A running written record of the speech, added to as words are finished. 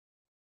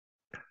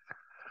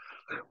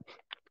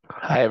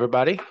Hi,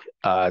 everybody.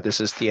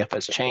 This is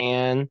DFS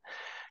Chan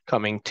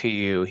coming to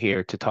you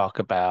here to talk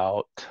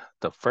about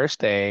the first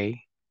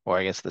day, or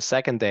I guess the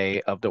second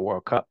day of the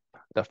World Cup,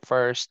 the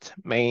first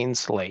main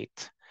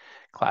slate,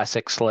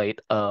 classic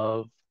slate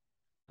of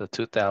the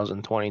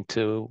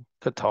 2022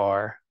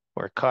 Qatar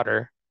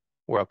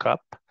World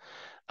Cup.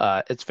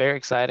 It's very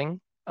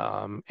exciting.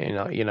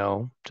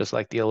 Just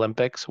like the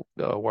Olympics,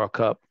 the World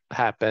Cup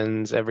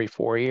happens every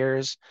 4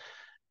 years,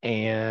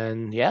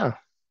 and yeah.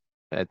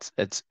 It's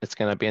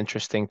going to be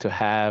interesting to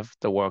have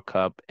the World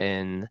Cup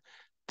in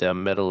the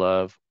middle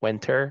of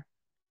winter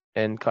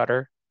in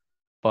Qatar,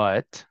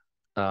 but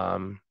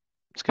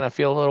it's going to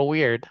feel a little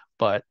weird.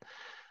 But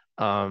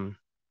um,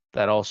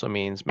 that also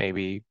means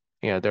maybe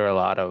there are a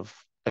lot of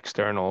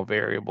external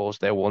variables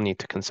that we'll need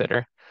to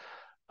consider.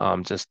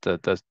 Just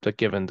the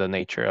given the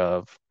nature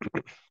of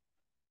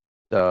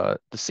the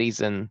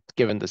season,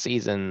 given the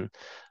season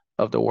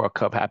of the World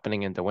Cup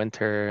happening in the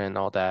winter and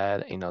all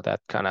that,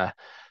 that kind of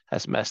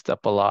has messed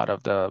up a lot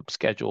of the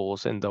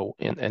schedules in the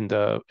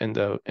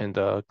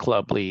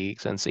club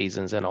leagues and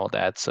seasons and all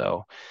that.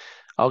 So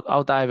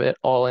I'll dive it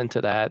all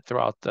into that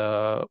throughout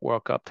the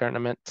World Cup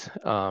tournament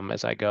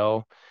as I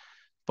go.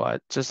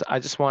 But I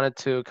just wanted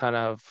to kind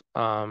of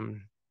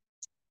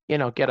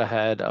get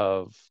ahead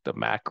of the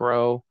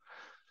macro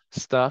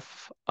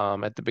stuff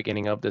at the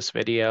beginning of this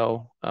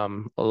video. A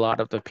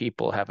lot of the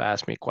people have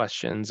asked me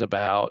questions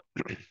about,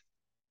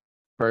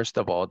 first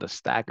of all, the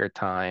stagger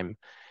time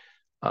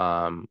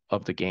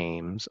of the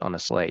games on a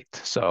slate.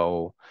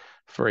 So,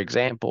 for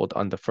example,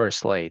 on the first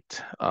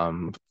slate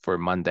for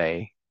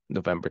Monday,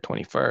 November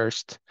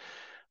 21st,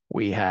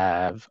 we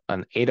have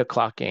an 8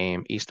 o'clock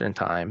game Eastern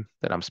time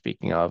that I'm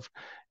speaking of,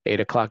 8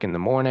 o'clock in the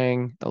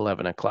morning,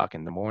 11 o'clock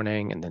in the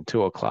morning, and then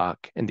 2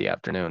 o'clock in the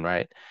afternoon,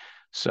 right?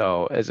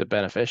 So, is it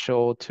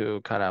beneficial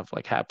to kind of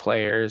like have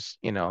players,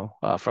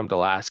 from the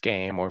last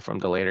game or from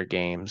the later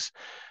games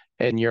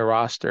in your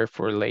roster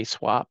for late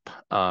swap?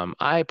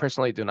 I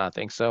personally do not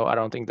think so. I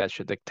don't think that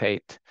should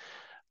dictate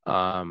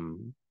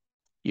um,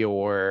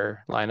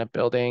 your lineup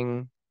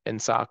building in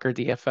soccer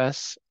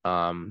DFS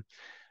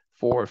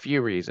for a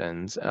few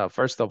reasons.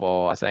 First of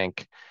all, I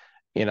think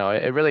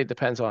it really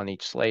depends on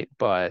each slate,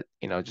 but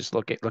just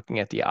looking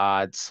at the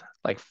odds,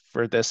 like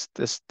for this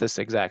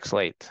exact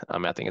slate,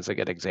 I think it's a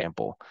good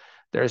example.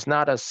 There's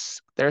not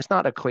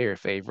a clear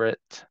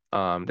favorite.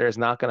 There's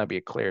not going to be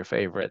a clear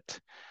favorite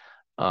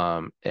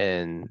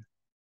in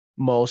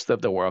most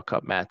of the World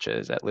Cup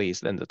matches, at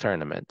least in the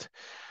tournament.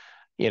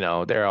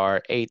 There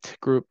are 8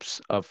 groups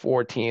of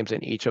 4 teams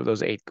in each of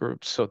those 8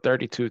 groups, so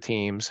 32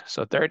 teams.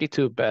 So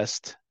 32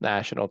 best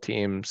national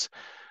teams,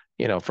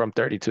 from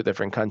 32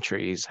 different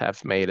countries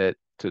have made it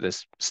to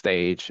this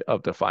stage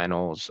of the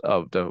finals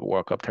of the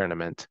World Cup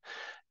tournament.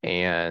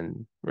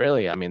 And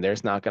really, I mean,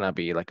 there's not going to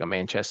be like a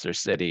Manchester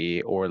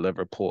City or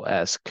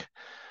Liverpool-esque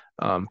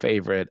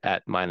favorite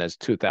at minus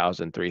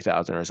 2,000,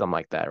 3,000, or something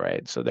like that,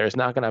 right? So there's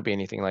not going to be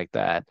anything like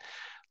that.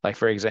 Like,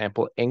 for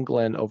example,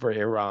 England over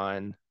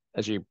Iran,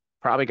 as you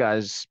probably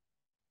guys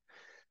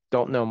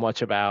don't know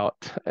much about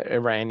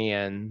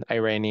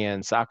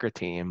Iranian soccer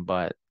team,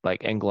 but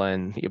like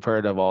England, you've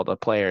heard of all the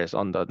players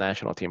on the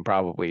national team,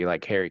 probably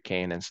like Harry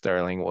Kane and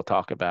Sterling we'll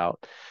talk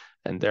about,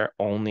 and they're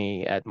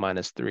only at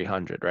minus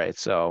 300, right?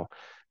 So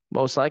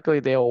most likely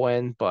they'll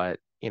win, but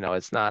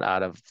it's not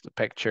out of the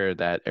picture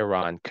that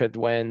Iran could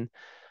win.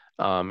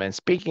 And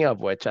speaking of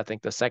which, I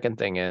think the second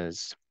thing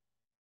is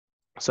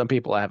some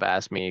people have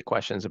asked me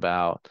questions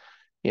about,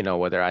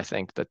 whether I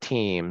think the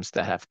teams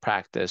that have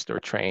practiced or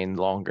trained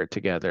longer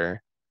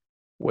together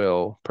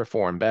will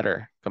perform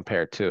better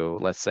compared to,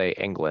 let's say,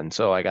 England.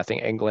 So like I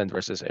think England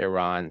versus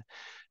Iran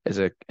is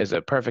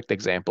a perfect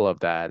example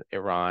of that.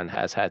 Iran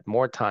has had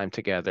more time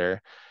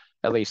together.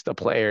 At least the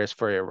players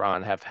for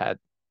Iran have had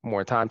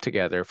more time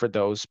together. For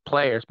those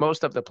players,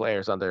 most of the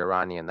players on the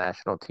Iranian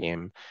national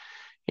team,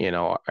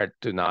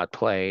 do not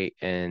play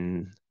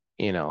in,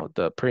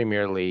 the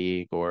Premier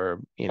League or,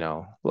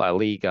 La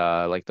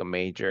Liga, like the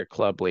major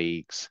club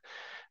leagues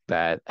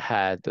that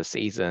had the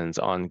seasons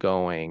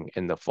ongoing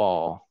in the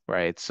fall,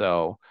 right?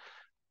 So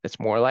it's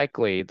more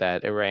likely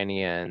that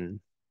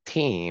Iranian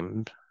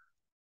team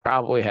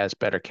probably has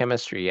better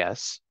chemistry,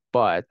 yes,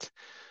 but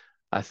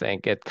I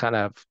think it kind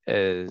of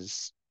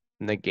is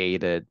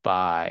negated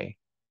by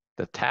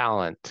the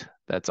talent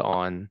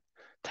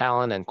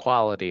and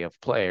quality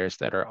of players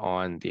that are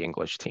on the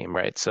English team,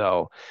 right?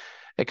 So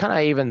it kind of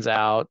evens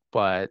out,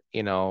 but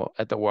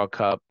at the World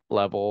Cup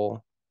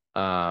level,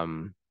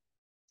 um,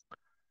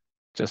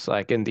 just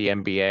like in the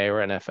NBA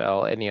or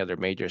NFL, any other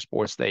major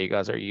sports that you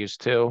guys are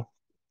used to,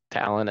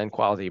 talent and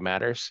quality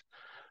matters.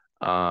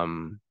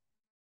 Um,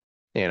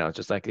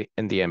 just like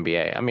in the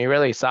NBA. I mean,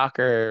 really,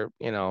 soccer,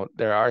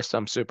 there are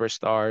some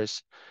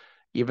superstars,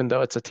 even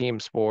though it's a team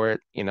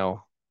sport,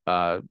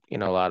 a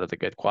lot of the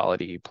good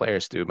quality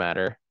players do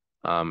matter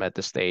at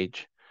the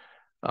stage.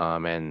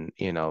 And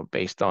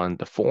based on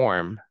the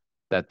form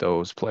that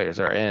those players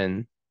are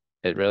in,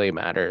 it really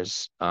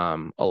matters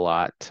a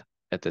lot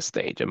at this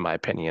stage, in my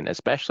opinion,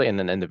 especially in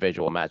an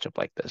individual matchup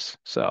like this.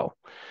 So,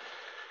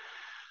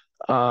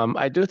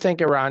 I do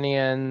think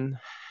Iranian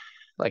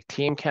like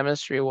team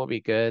chemistry will be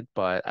good,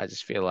 but I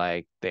just feel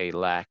like they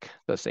lack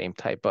the same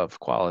type of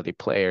quality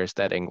players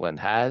that England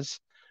has.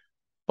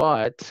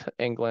 But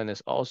England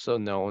is also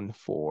known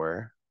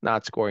for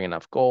not scoring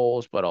enough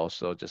goals, but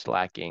also just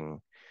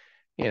lacking,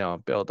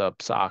 build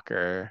up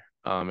soccer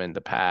in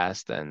the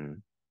past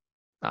and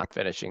not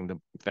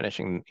finishing,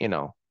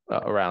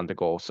 around the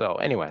goal. So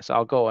anyways,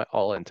 I'll go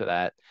all into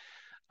that.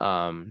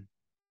 Um,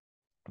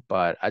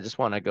 but I just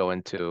want to go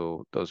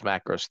into those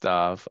macro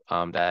stuff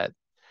that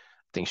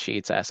think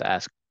Sheets has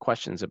asked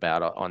questions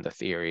about on the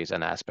theories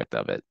and aspect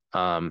of it.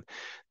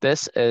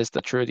 This is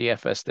the True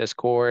DFS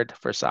Discord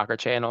for Soccer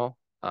Channel.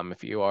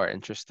 If you are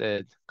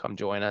interested, come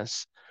join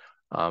us.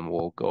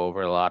 We'll go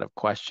over a lot of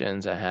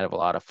questions and have a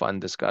lot of fun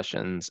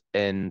discussions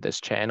in this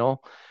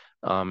channel.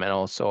 And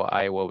also,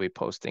 I will be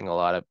posting a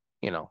lot of,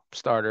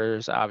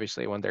 starters,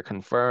 obviously, when they're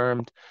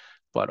confirmed,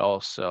 but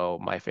also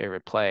my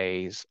favorite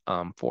plays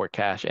for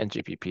cash and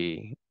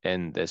GPP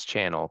in this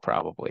channel,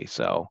 probably.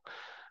 So,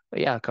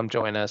 yeah, come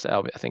join us.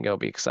 I think it'll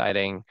be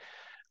exciting.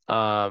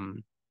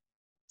 Um,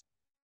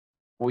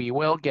 we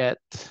will get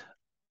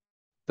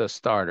the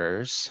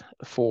starters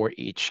for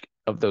each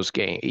of these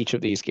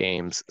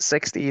games,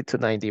 60 to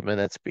 90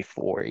 minutes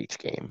before each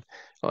game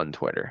on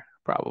Twitter,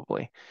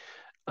 probably.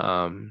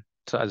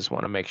 So I just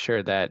want to make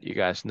sure that you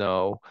guys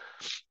know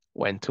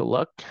when to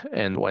look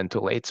and when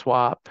to late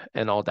swap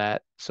and all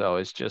that. So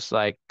it's just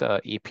like the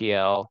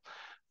EPL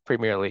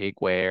Premier League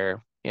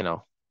where,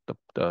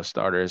 the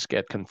starters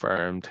get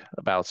confirmed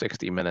about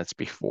 60 minutes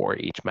before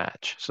each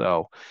match.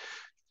 So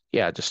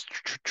yeah, just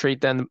treat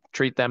them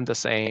the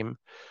same.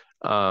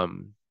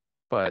 Um,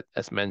 but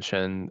as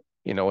mentioned,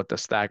 with the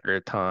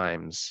staggered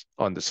times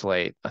on the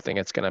slate, I think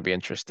it's going to be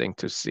interesting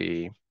to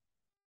see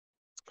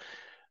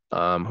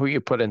who you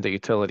put in the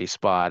utility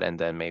spot and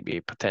then maybe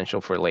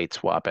potential for late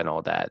swap and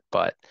all that.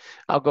 But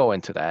I'll go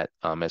into that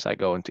as I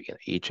go into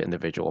each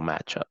individual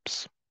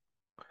matchups.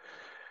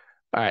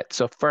 All right,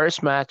 so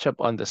first matchup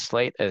on the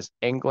slate is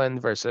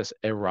England versus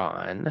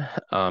Iran.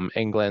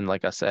 England,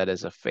 like I said,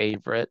 is a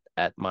favorite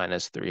at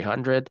minus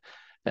 300.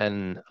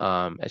 And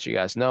as you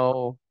guys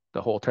know,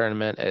 the whole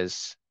tournament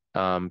is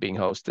being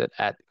hosted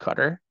at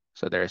Qatar.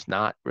 So there's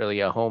not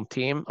really a home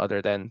team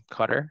other than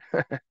Qatar.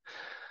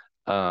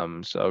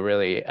 So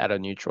really at a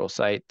neutral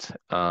site.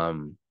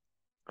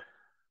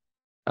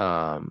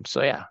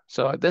 So yeah,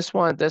 so this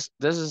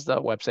is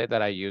the website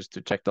that I use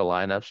to check the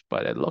lineups,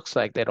 but it looks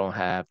like they don't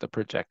have the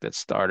projected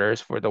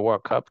starters for the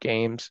World Cup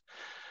games.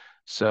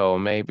 So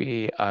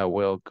maybe I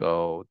will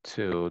go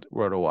to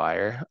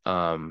RotoWire.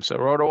 So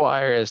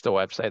RotoWire is the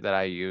website that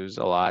I use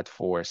a lot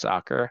for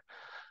soccer.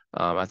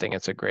 I think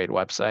it's a great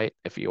website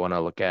if you want to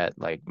look at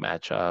like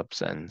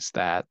matchups and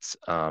stats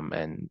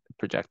and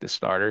projected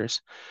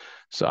starters.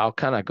 So I'll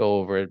kind of go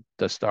over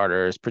the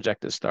starters,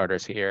 projected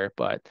starters here,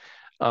 but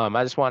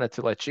I just wanted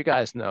to let you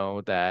guys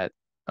know that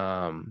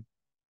um,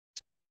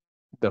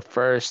 the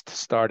first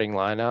starting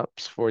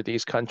lineups for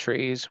these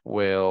countries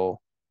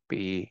will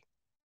be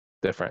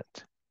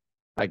different.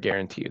 I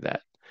guarantee you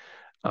that.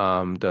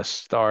 The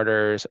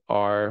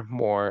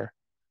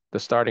the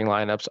starting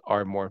lineups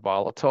are more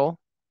volatile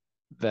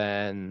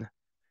than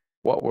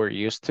what we're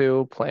used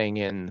to playing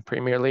in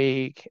Premier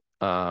League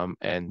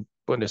and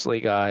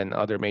Bundesliga and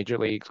other major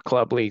leagues,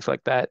 club leagues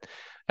like that.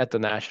 At the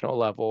national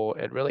level,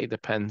 it really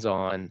depends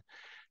on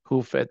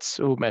who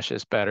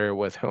meshes better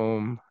with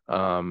whom.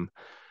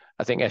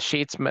 I think as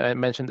Sheets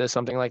mentioned this,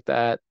 something like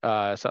that,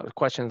 some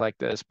questions like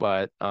this,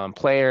 but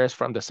players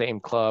from the same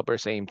club or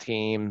same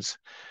teams,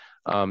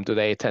 do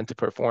they tend to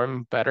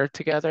perform better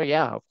together?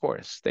 Yeah, of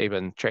course. They've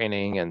been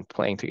training and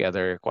playing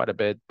together quite a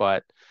bit,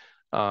 but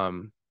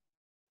um,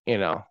 you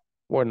know,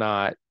 we're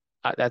not,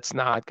 that's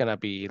not going to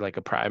be like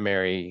a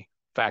primary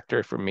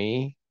factor for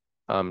me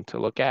to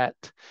look at.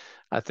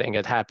 I think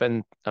it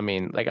happened. I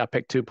mean, like I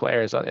picked two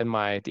players in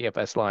my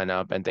DFS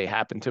lineup and they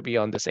happen to be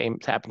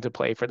happen to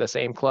play for the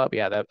same club.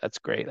 Yeah, that's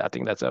great. I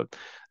think that's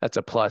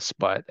a plus,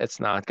 but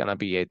it's not going to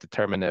be a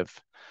determinative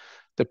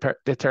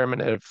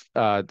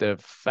the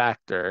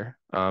factor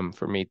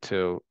for me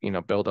to,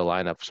 build a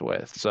lineups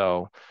with.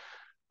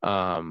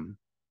 Um,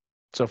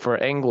 so for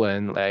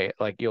England,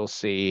 like you'll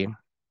see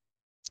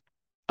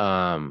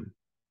um,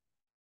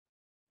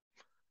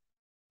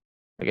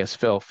 I guess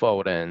Phil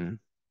Foden,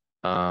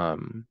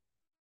 um,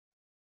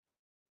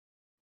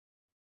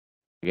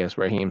 I guess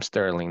Raheem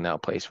Sterling now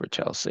plays for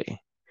Chelsea.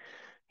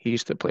 He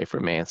used to play for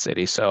Man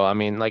City. So, I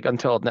mean, like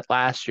until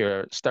last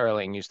year,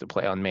 Sterling used to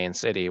play on Man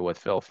City with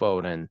Phil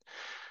Foden.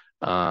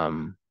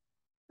 Um,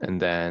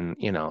 and then,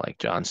 like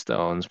John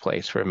Stones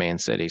plays for Man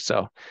City.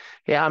 So,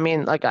 yeah, I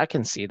mean, like I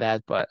can see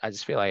that, but I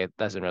just feel like it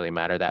doesn't really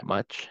matter that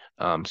much.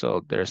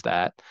 So there's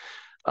that.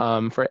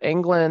 For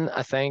England,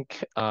 I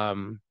think,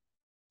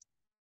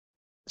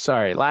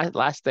 sorry,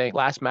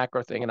 last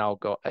macro thing, and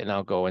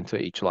I'll go into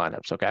each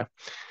lineups, okay?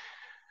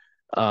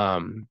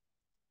 Um,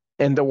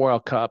 in the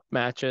World Cup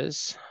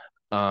matches.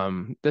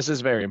 This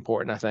is very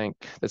important, I think.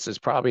 This is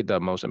probably the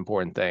most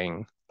important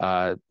thing,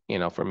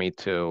 for me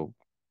to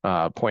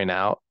point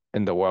out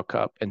in the World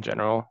Cup in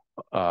general.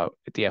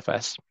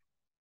 DFS,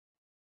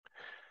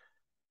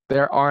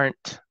 there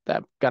aren't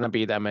that gonna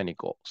be that many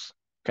goals.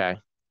 Okay.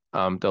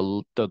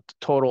 The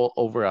total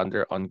over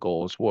under on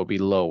goals will be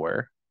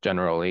lower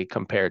generally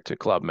compared to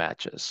club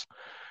matches.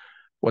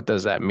 What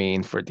does that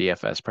mean for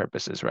DFS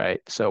purposes,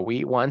 right? So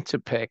we want to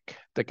pick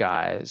the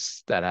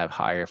guys that have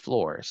higher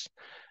floors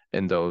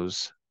in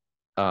those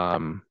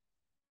um,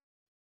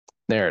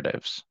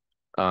 narratives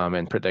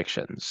and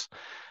predictions.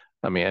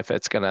 I mean, if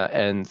it's gonna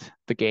end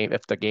the game,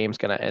 if the game's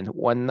gonna end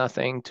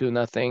 1-0,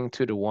 2-0,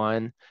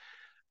 2-1,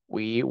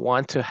 we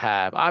want to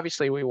have,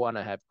 obviously we want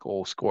to have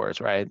goal scores,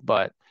 right?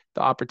 But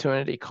the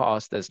opportunity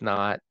cost is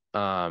not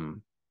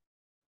gonna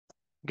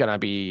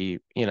be,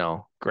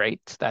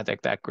 great,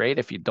 that great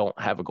if you don't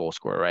have a goal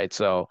scorer, right?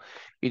 So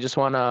you just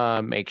want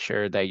to make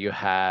sure that you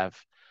have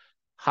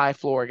high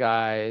floor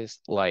guys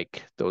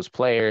like those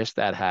players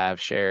that have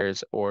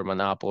shares or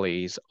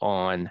monopolies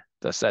on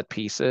the set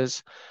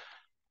pieces,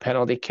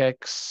 penalty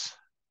kicks,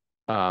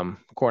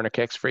 corner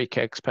kicks, free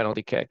kicks,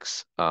 penalty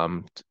kicks,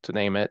 to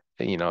name it.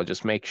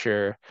 Just make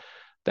sure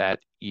that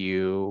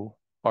you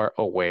are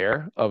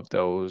aware of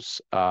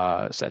those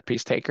set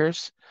piece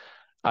takers.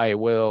 I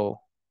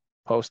will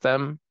post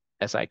them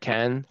as I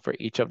can for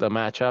each of the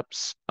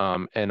matchups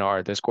in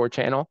our Discord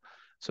channel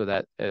so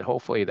that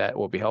hopefully that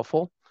will be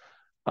helpful.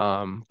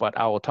 But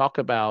I will talk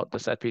about the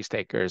set piece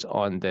takers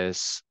on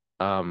this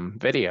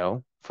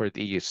video for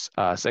these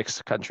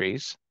 6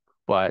 countries.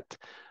 But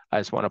I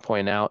just want to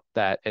point out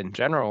that in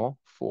general,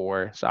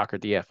 for soccer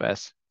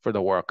DFS for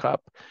the World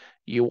Cup,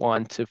 you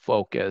want to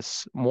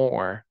focus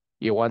more.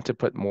 You want to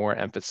put more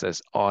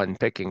emphasis on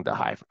picking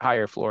the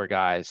higher floor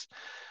guys,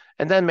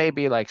 and then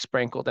maybe like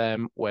sprinkle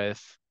them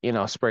with,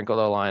 sprinkle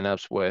the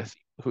lineups with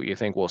who you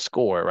think will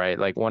score, right?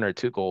 Like 1 or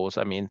 2 goals.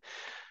 I mean,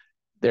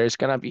 it's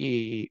gonna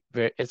be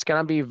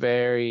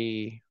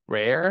very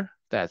rare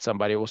that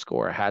somebody will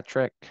score a hat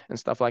trick and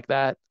stuff like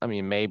that. I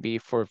mean, maybe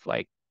for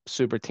like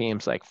super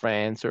teams like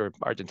France or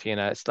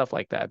Argentina, stuff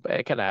like that, but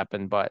it can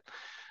happen. But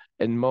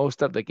in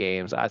most of the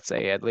games, I'd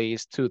say at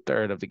least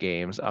 2/3 of the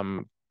games,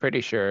 I'm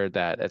pretty sure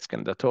that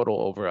the total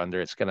over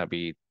under it's gonna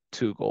be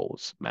 2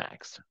 goals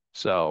max.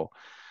 So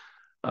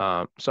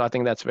I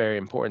think that's very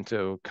important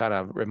to kind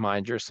of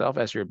remind yourself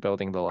as you're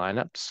building the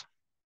lineups.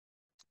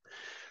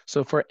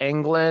 So for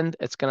England,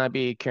 it's going to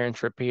be Kieran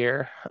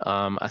Trippier.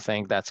 I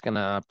think that's going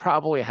to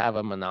probably have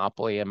a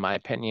monopoly, in my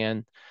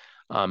opinion.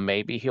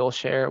 Maybe he'll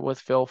share it with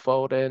Phil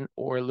Foden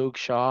or Luke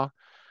Shaw.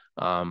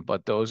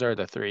 But those are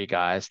the 3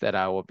 guys that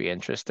I will be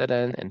interested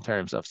in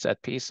terms of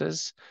set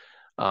pieces.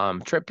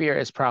 Trippier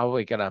is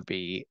probably going to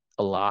be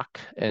a lock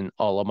in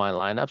all of my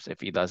lineups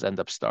if he does end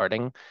up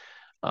starting.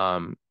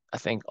 I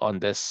think on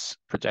this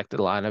projected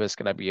lineup, it's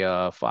going to be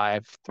a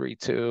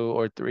 5-3-2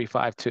 or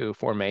 3-5-2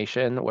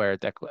 formation where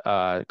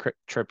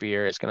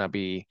Trippier is going to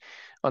be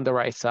on the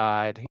right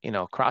side,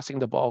 crossing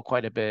the ball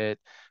quite a bit.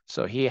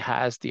 So he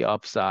has the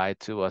upside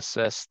to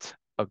assist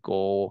a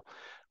goal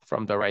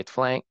from the right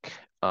flank,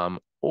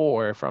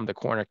 or from the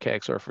corner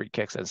kicks or free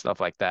kicks and stuff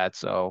like that.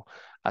 So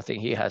I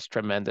think he has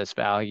tremendous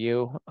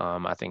value.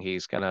 I think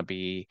he's going to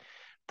be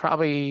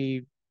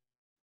probably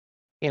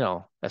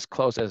as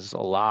close as a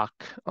lock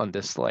on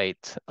this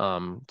slate,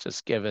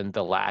 just given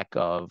the lack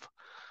of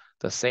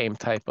the same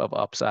type of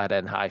upside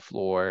and high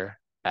floor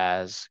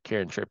as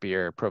Kieran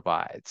Trippier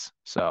provides.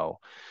 So,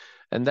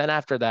 and then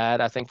after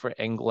that, I think for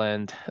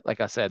England,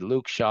 like I said,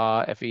 Luke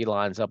Shaw, if he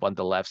lines up on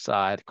the left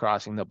side,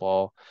 crossing the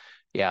ball,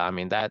 yeah, I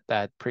mean that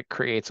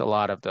creates a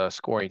lot of the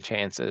scoring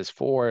chances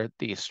for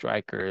these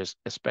strikers,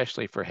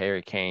 especially for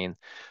Harry Kane.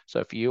 So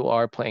if you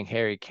are playing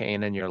Harry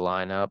Kane in your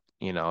lineup,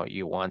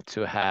 you want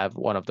to have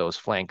one of those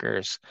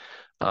flankers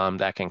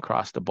that can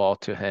cross the ball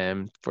to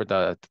him for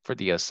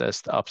the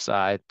assist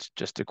upside,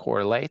 just to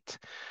correlate.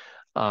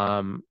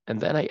 And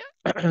then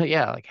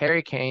yeah, like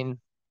Harry Kane.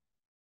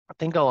 I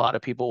think a lot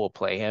of people will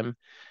play him,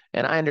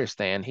 and I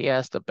understand he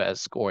has the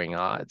best scoring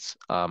odds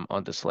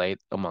on the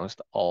slate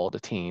amongst all the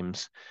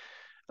teams.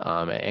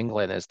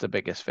 England is the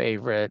biggest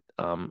favorite,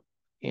 and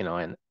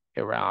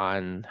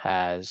Iran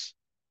has,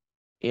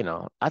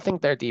 I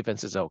think their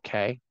defense is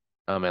okay,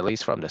 at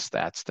least from the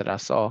stats that I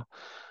saw.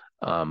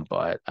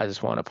 But I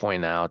just want to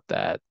point out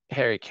that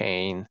Harry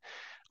Kane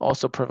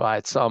also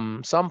provides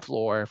some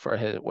floor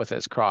for with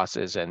his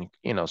crosses and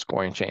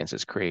scoring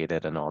chances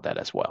created and all that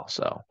as well.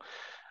 So.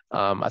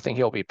 I think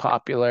he'll be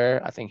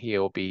popular. I think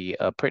he'll be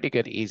a pretty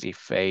good easy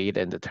fade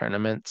in the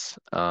tournaments.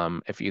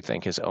 If you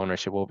think his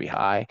ownership will be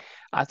high,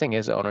 I think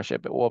his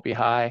ownership will be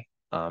high.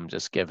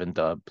 Just given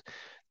the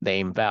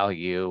name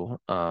value.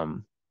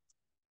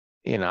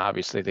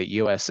 Obviously the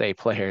USA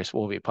players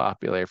will be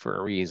popular for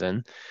a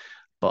reason,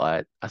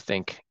 but I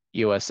think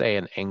USA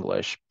and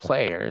English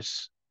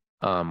players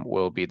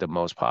will be the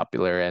most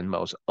popular and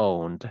most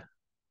owned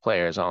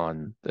players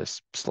on this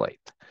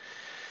slate.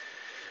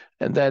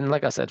 And then,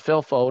 like I said,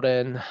 Phil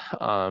Foden,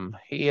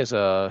 he has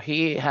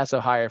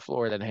a higher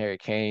floor than Harry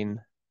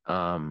Kane,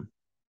 um,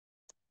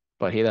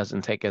 but he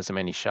doesn't take as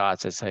many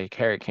shots as like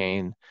Harry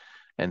Kane,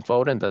 and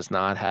Foden does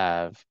not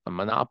have a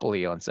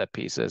monopoly on set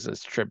pieces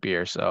as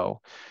Trippier.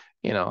 So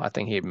I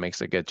think he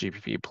makes a good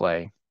GPP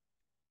play.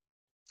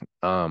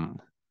 Um,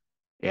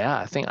 yeah,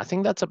 I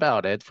think that's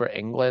about it for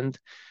England.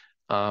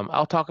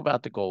 I'll talk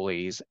about the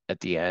goalies at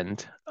the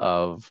end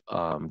of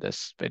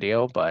this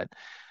video, but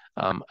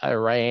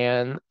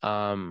Iran,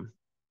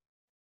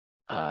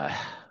 uh,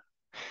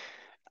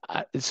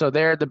 so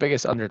they're the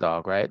biggest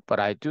underdog, right? But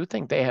I do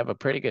think they have a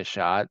pretty good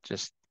shot.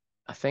 Just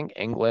I think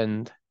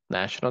England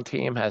national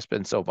team has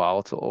been so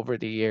volatile over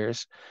the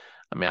years.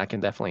 I mean, I can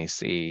definitely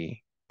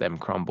see them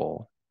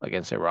crumble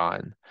against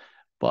Iran,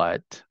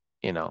 but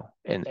in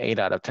 8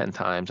 out of 10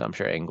 times, I'm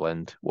sure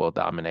England will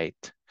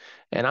dominate.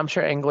 And I'm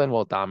sure England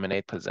will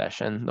dominate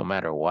possession no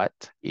matter what,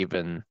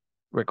 even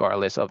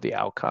regardless of the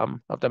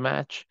outcome of the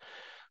match.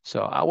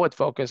 So I would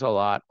focus a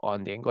lot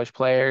on the English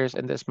players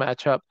in this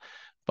matchup.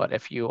 But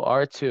if you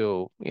are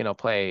to,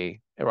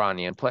 play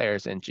Iranian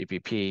players in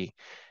GPP,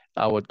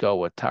 I would go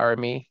with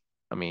Taremi.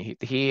 I mean,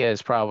 he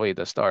is probably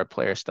the star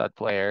player, stud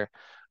player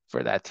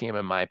for that team,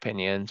 in my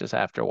opinion, just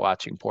after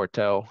watching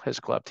Porto, his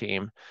club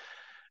team.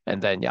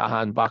 And then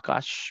Johan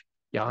Bakash,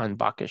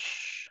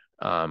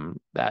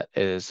 that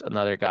is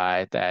another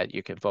guy that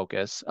you can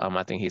focus.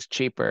 I think he's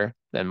cheaper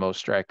than most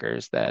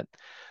strikers that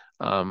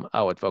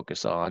I would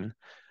focus on.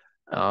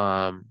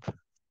 Um,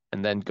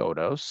 and then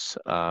Godos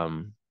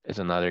is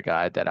another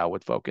guy that I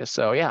would focus.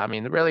 So yeah, I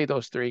mean, really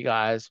those three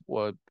guys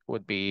would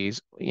be,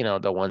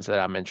 the ones that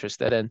I'm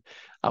interested in.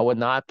 I would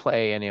not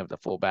play any of the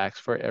fullbacks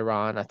for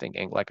Iran. I think,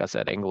 like I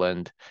said,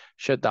 England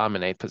should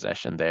dominate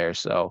possession there.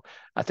 So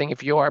I think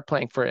if you are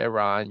playing for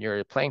Iran,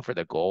 you're playing for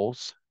the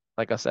goals,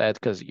 like I said,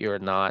 because you're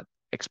not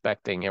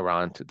expecting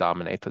Iran to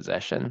dominate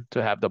possession,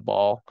 to have the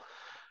ball,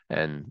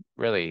 and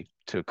really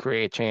to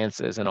create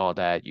chances and all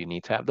that, you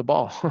need to have the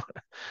ball.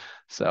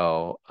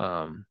 So,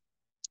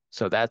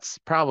 so that's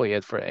probably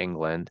it for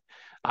England.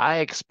 I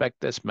expect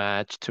this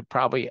match to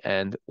probably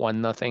end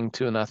 1-0,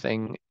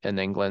 2-0 in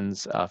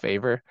England's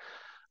favor.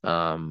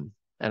 And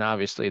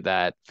obviously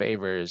that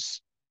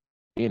favors,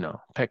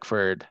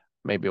 Pickford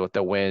maybe with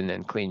the win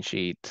and clean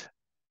sheet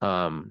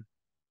um,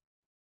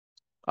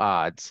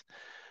 odds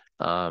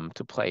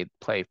to play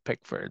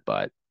Pickford.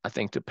 But I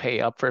think to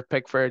pay up for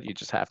Pickford, you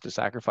just have to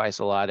sacrifice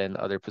a lot in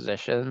other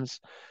positions.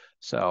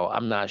 So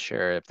I'm not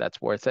sure if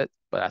that's worth it.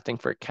 But I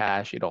think for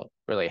cash, you don't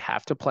really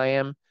have to play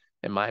him,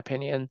 in my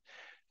opinion,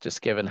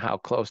 just given how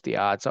close the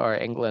odds are.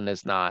 England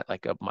is not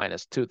like a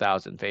minus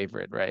 2,000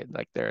 favorite, right?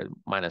 Like they're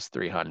minus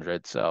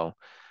 300. So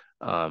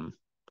um,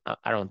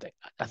 I don't think,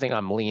 I think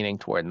I'm leaning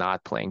toward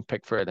not playing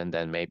Pickford and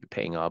then maybe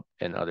paying up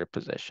in other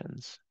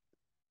positions.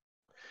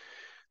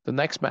 The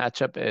next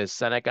matchup is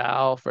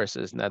Senegal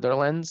versus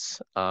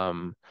Netherlands.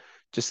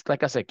 Just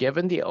like I said,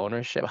 given the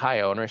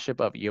high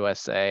ownership of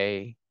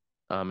USA,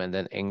 and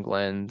then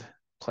England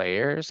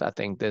players, I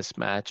think this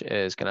match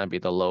is going to be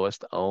the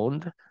lowest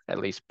owned. At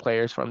least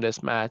players from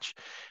this match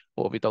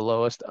will be the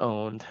lowest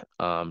owned.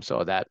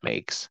 So that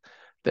makes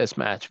this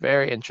match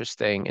very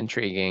interesting,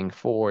 intriguing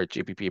for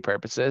GPP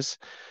purposes.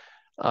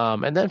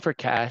 And then for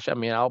cash, I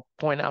mean, I'll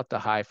point out the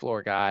high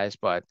floor guys,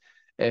 but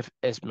if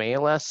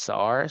Ismaila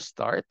Sarr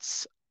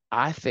starts,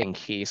 I think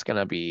he's going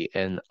to be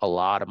in a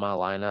lot of my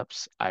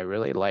lineups. I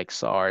really like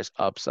Sarr's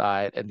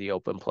upside in the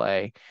open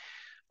play.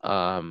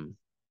 Um,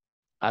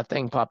 I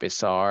think Papi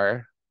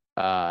Sarr,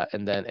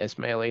 and then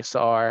Ismaila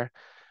Sarr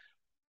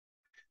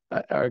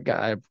are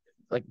guy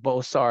like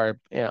both Sarr,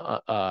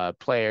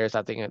 players.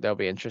 I think they'll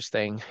be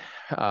interesting.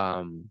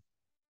 Um,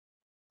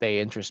 they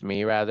interest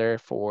me rather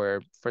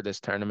for this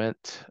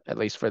tournament, at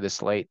least for this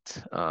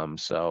slate.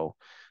 So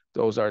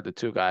those are the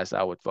two guys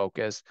I would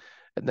focus.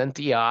 And then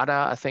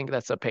Diata, I think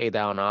that's a pay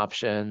down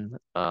option.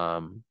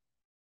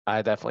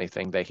 I definitely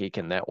think that he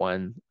can net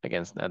one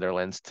against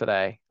Netherlands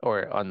today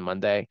or on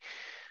Monday.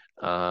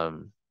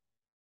 Um,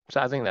 so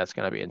I think that's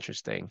going to be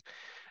interesting.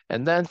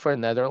 And then for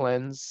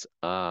Netherlands,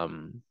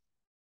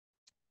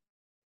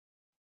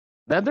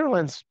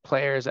 Netherlands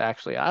players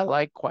actually, I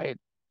like quite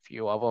a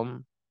few of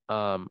them.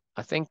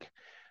 I think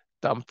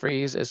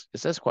Dumfries is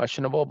this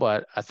questionable,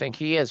 but I think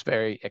he is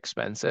very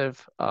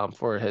expensive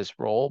for his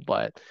role.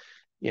 But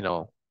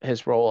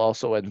his role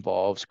also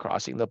involves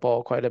crossing the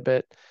ball quite a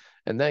bit.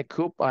 And then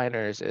Coop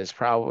Miners is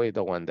probably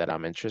the one that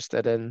I'm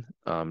interested in,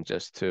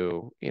 just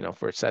to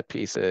for set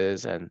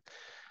pieces and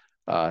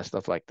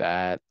stuff like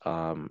that.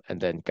 And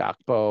then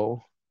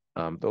Gakpo,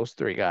 those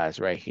three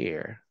guys right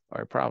here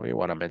are probably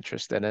what I'm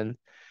interested in.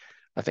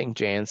 I think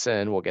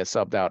Jansen will get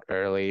subbed out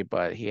early,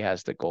 but he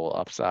has the goal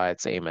upside,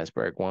 same as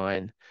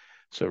Bergwijn.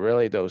 So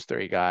really, those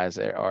three guys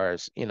are,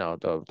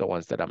 the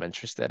ones that I'm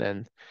interested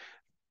in.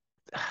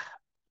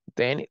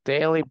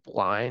 Daily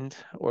Blind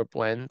or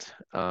Blend,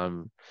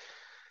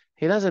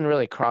 he doesn't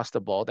really cross the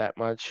ball that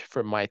much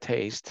for my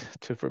taste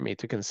for me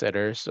to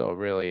consider. So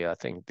really, I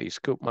think these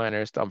Scoop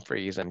Miners,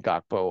 Dumfries, and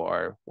Gakpo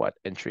are what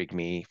intrigue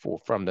me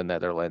from the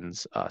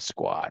Netherlands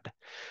squad.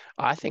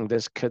 I think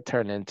this could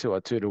turn into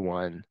a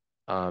 2-1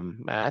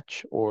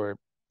 match or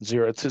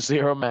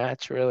 0-0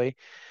 match, really.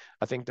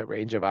 I think the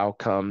range of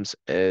outcomes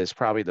is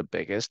probably the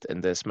biggest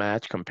in this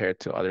match compared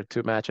to other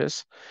two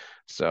matches.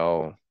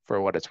 So for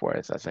what it's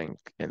worth. I think,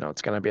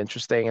 it's going to be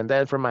interesting. And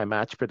then for my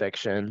match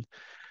prediction,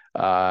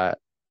 uh,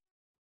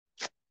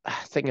 I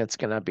think it's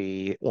going to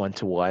be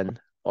 1-1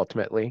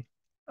 ultimately.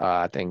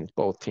 I think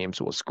both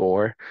teams will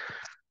score.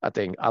 I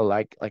think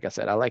like I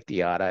said, I like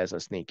Diarra as a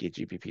sneaky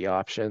GPP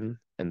option.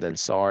 And then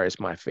Sarr is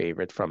my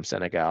favorite from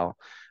Senegal.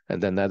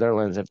 And the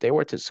Netherlands, if they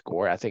were to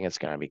score, I think it's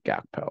going to be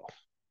Gakpo.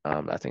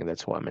 I think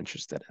that's who I'm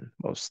interested in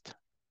most.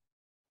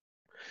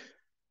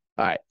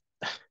 All right.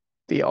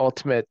 The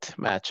ultimate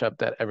matchup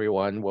that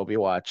everyone will be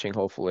watching,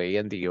 hopefully,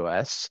 in the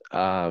US,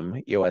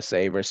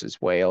 USA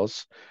versus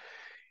Wales.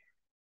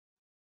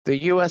 The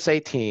USA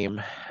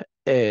team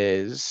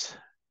is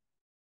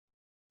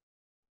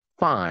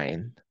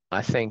fine.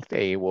 I think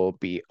they will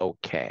be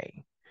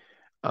okay.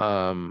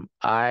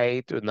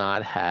 I do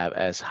not have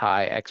as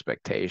high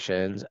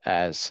expectations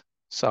as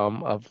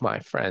some of my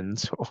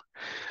friends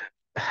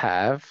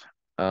have.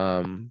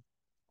 Um,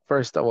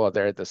 First of all,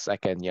 they're the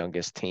second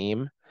youngest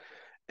team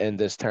in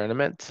this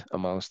tournament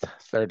amongst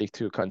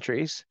 32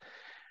 countries,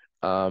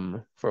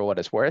 for what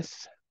it's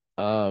worth.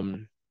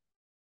 Um,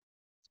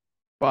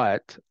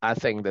 but I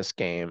think this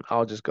game,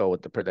 I'll just go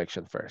with the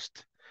prediction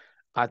first.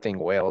 I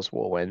think Wales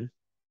will win.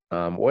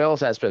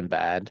 Wales has been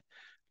bad,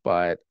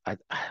 but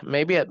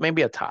maybe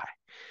a tie.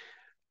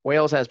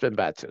 Wales has been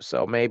bad too,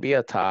 so maybe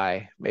a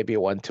tie, maybe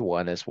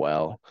 1-1 as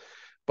well.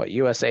 But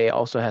USA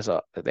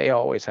also they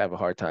always have a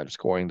hard time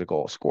scoring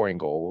goals.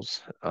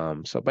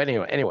 But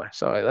anyway,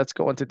 so let's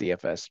go into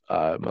DFS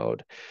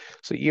mode.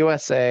 So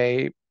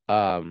USA,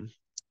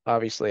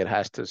 obviously it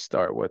has to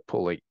start with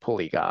Pulisic.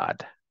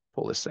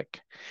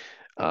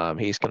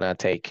 He's gonna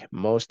take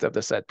most of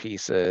the set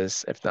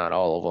pieces, if not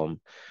all of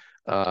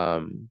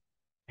them.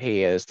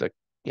 He is the,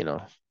 you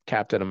know,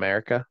 Captain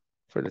America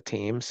for the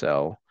team,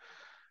 so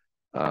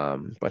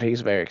but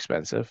he's very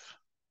expensive.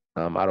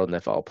 I don't know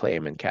if I'll play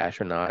him in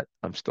cash or not.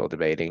 I'm still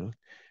debating.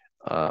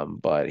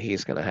 But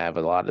he's going to have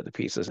a lot of the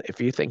pieces. If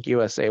you think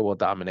USA will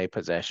dominate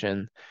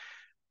possession,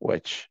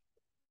 which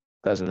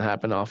doesn't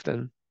happen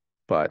often,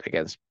 but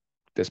against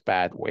this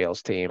bad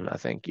Wales team, I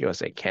think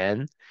USA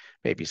can,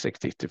 maybe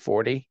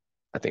 60-40.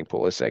 I think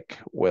Pulisic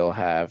will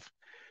have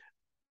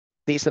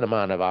decent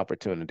amount of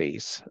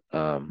opportunities,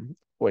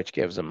 which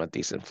gives him a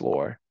decent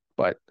floor,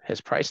 but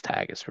his price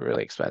tag is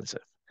really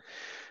expensive.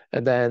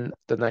 And then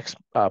the next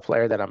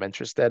player that I'm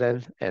interested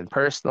in, and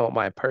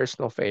my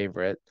personal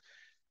favorite,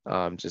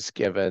 just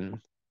given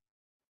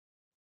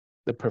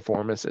the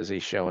performances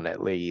he's shown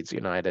at Leeds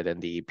United in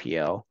the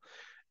EPL,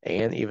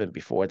 and even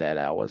before that,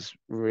 I was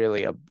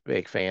really a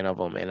big fan of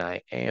him, and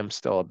I am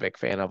still a big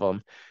fan of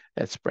him.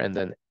 It's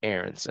Brendan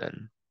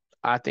Aronson.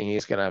 I think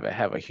he's gonna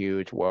have a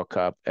huge World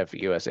Cup if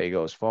USA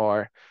goes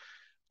far.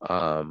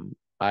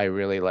 I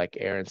really like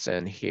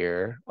Aronson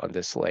here on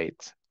this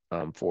slate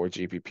for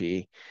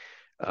GPP.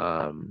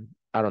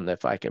 I don't know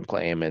if I can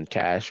play him in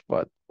cash,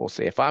 but we'll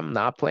see. If I'm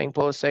not playing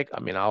Pulisic, I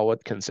mean, I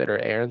would consider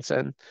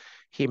Aronson.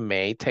 He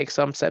may take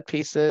some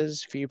few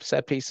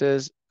set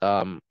pieces.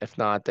 If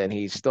not, then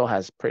he still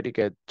has pretty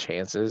good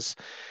chances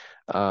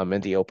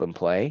in the open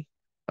play.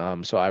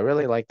 So I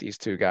really like these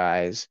two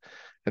guys.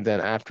 And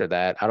then after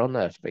that, I don't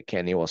know if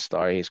McKennie will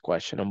start. He's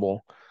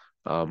questionable.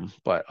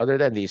 But other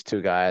than these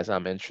two guys,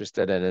 I'm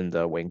interested in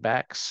the wing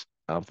backs,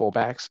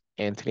 fullbacks,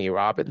 Anthony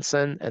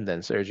Robinson, and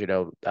then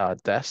Sergio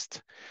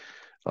Dest.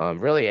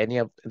 Really,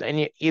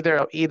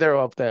 either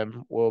of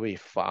them will be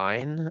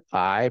fine.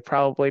 I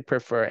probably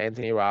prefer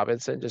Anthony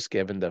Robinson, just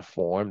given the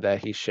form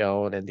that he's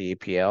shown in the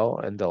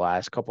EPL in the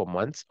last couple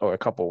months or a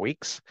couple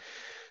weeks.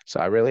 So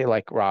I really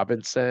like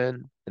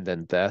Robinson, and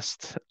then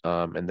Dest,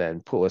 and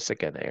then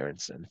Pulisic and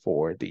Aronson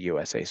for the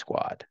USA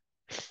squad.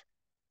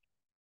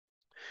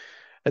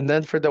 And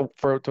then for the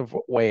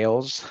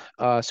Wales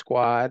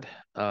squad,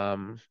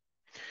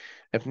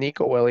 if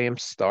Nico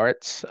Williams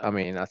starts, I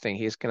mean, I think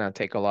he's gonna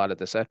take a lot of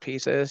the set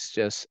pieces,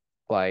 just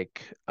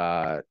like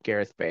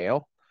Gareth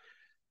Bale.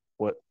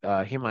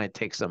 He might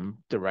take some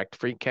direct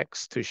free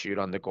kicks to shoot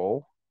on the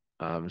goal.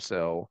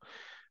 So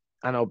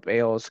I know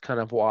Bale's kind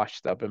of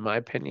washed up in my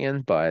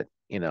opinion, but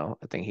I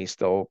think he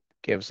still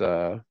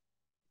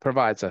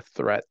provides a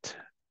threat,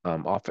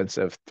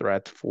 offensive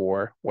threat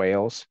for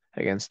Wales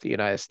against the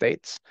United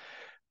States.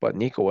 But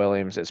Nico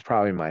Williams is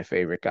probably my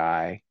favorite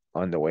guy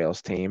on the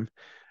Wales team,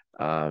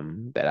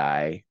 that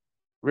I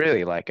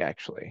really like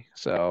actually.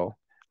 So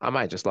I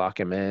might just lock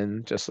him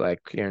in, just like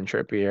Kieran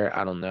Trippier.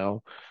 I don't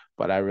know,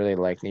 but I really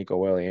like Nico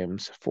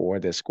Williams for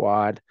this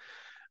squad.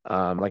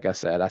 Like I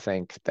said, I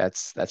think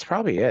that's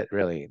probably it,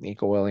 really.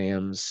 Nico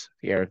Williams,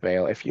 Gareth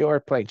Bale. If you're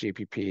playing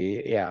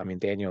GPP, yeah, I mean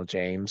Daniel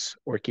James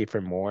or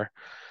Kiefer Moore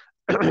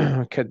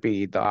could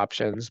be the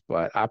options,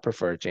 but I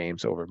prefer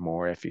James over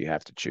Moore if you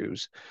have to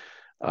choose.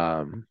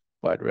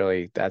 But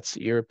really,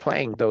 you're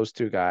playing those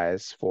two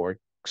guys for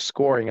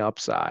scoring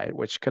upside,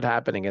 which could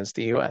happen against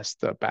the US.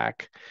 The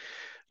back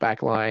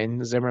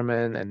line,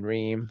 Zimmerman and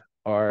Ream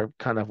are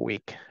kind of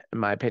weak, in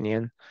my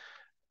opinion.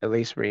 At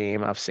least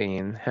Ream, I've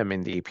seen him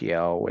in the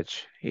EPL,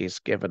 which he's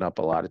given up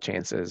a lot of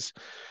chances.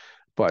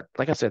 But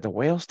like I said, the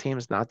Wales team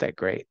is not that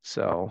great.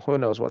 So who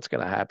knows what's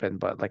going to happen.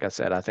 But like I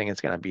said, I think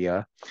it's going to be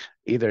a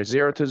either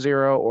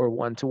 0-0 or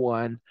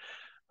 1-1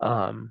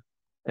 um,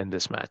 in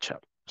this matchup.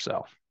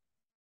 So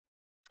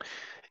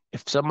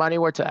if somebody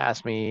were to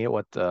ask me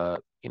what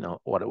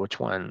which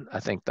one I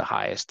think the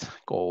highest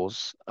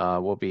goals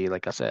will be,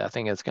 like I said, I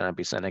think it's going to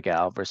be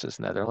Senegal versus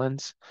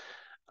Netherlands.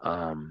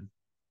 Um,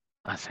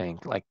 I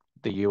think like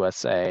the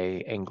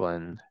USA,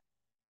 England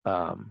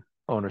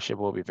ownership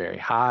will be very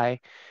high.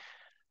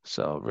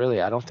 So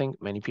really, I don't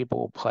think many people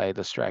will play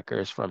the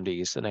strikers from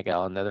the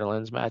Senegal and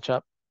Netherlands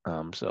matchup.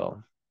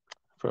 So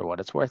for what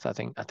it's worth, I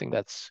think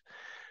that's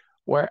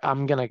where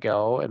I'm gonna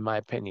go in my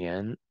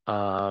opinion.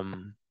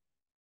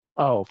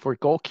 Oh, for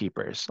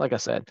goalkeepers, like I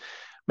said,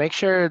 make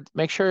sure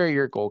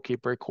your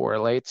goalkeeper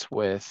correlates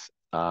with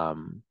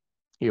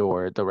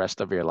your the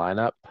rest of your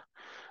lineup.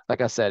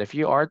 Like I said, if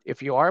you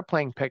are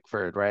playing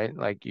Pickford, right?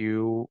 Like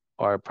you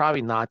are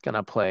probably not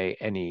gonna play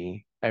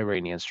any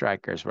Iranian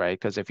strikers, right?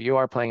 Because if you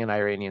are playing an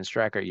Iranian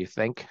striker, you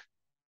think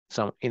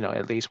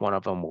at least one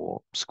of them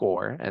will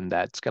score, and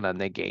that's gonna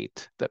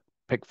negate the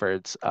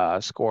Pickford's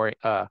score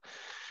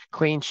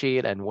clean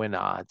sheet and win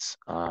odds.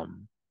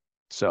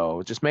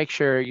 So just make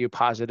sure you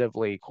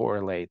positively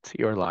correlate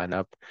your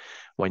lineup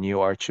when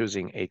you are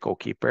choosing a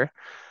goalkeeper.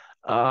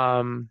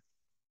 Um,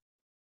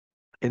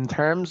 in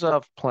terms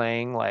of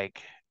playing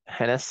like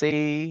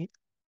Hennessy,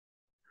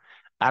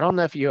 I don't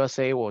know if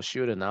USA will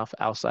shoot enough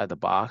outside the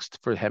box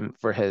for him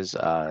for his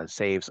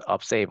save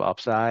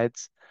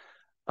upsides.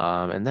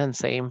 And then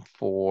same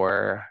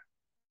for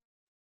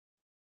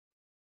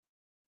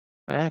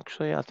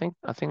actually I think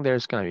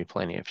there's gonna be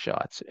plenty of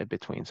shots in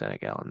between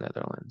Senegal and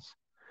Netherlands.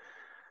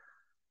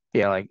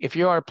 Yeah, like if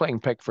you are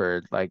playing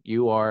Pickford, like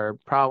you are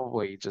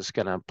probably just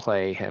gonna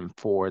play him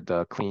for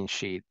the clean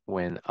sheet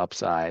win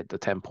upside, the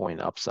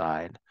 10-point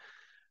upside.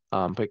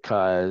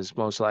 Because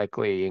most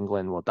likely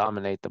England will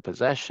dominate the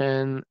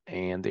possession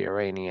and the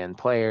Iranian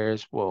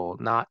players will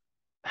not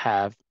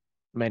have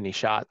many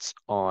shots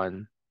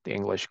on the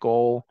English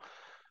goal,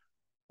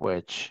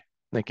 which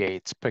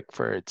negates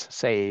Pickford's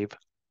save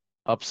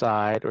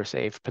upside or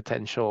save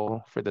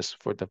potential for this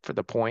for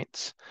the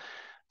points.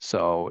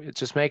 So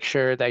just make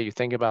sure that you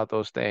think about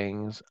those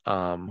things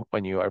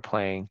when you are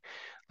playing.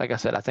 Like I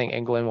said, I think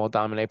England will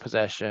dominate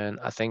possession.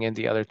 I think in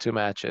the other two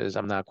matches,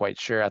 I'm not quite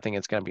sure. I think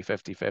it's going to be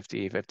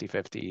 50-50,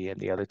 50-50 in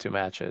the other two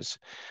matches.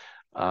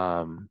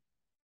 Um,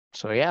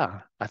 so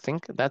yeah, I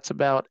think that's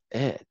about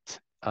it.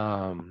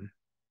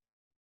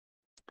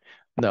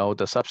 No,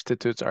 the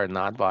substitutes are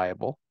not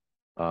viable.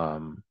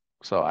 Um,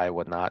 so I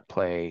would not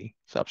play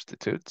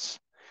substitutes.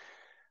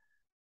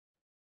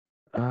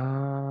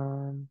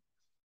 Um,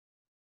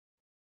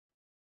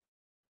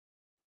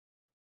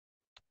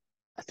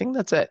 I think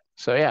that's it.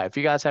 So yeah, if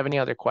you guys have any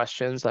other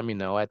questions, let me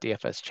know at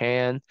DFS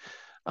Chan.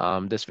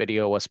 This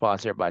video was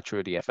sponsored by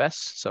True DFS,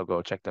 so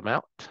go check them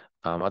out.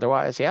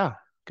 Otherwise, yeah,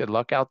 good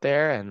luck out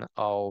there, and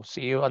I'll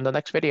see you on the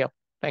next video.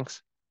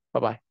 Thanks.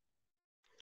 Bye-bye.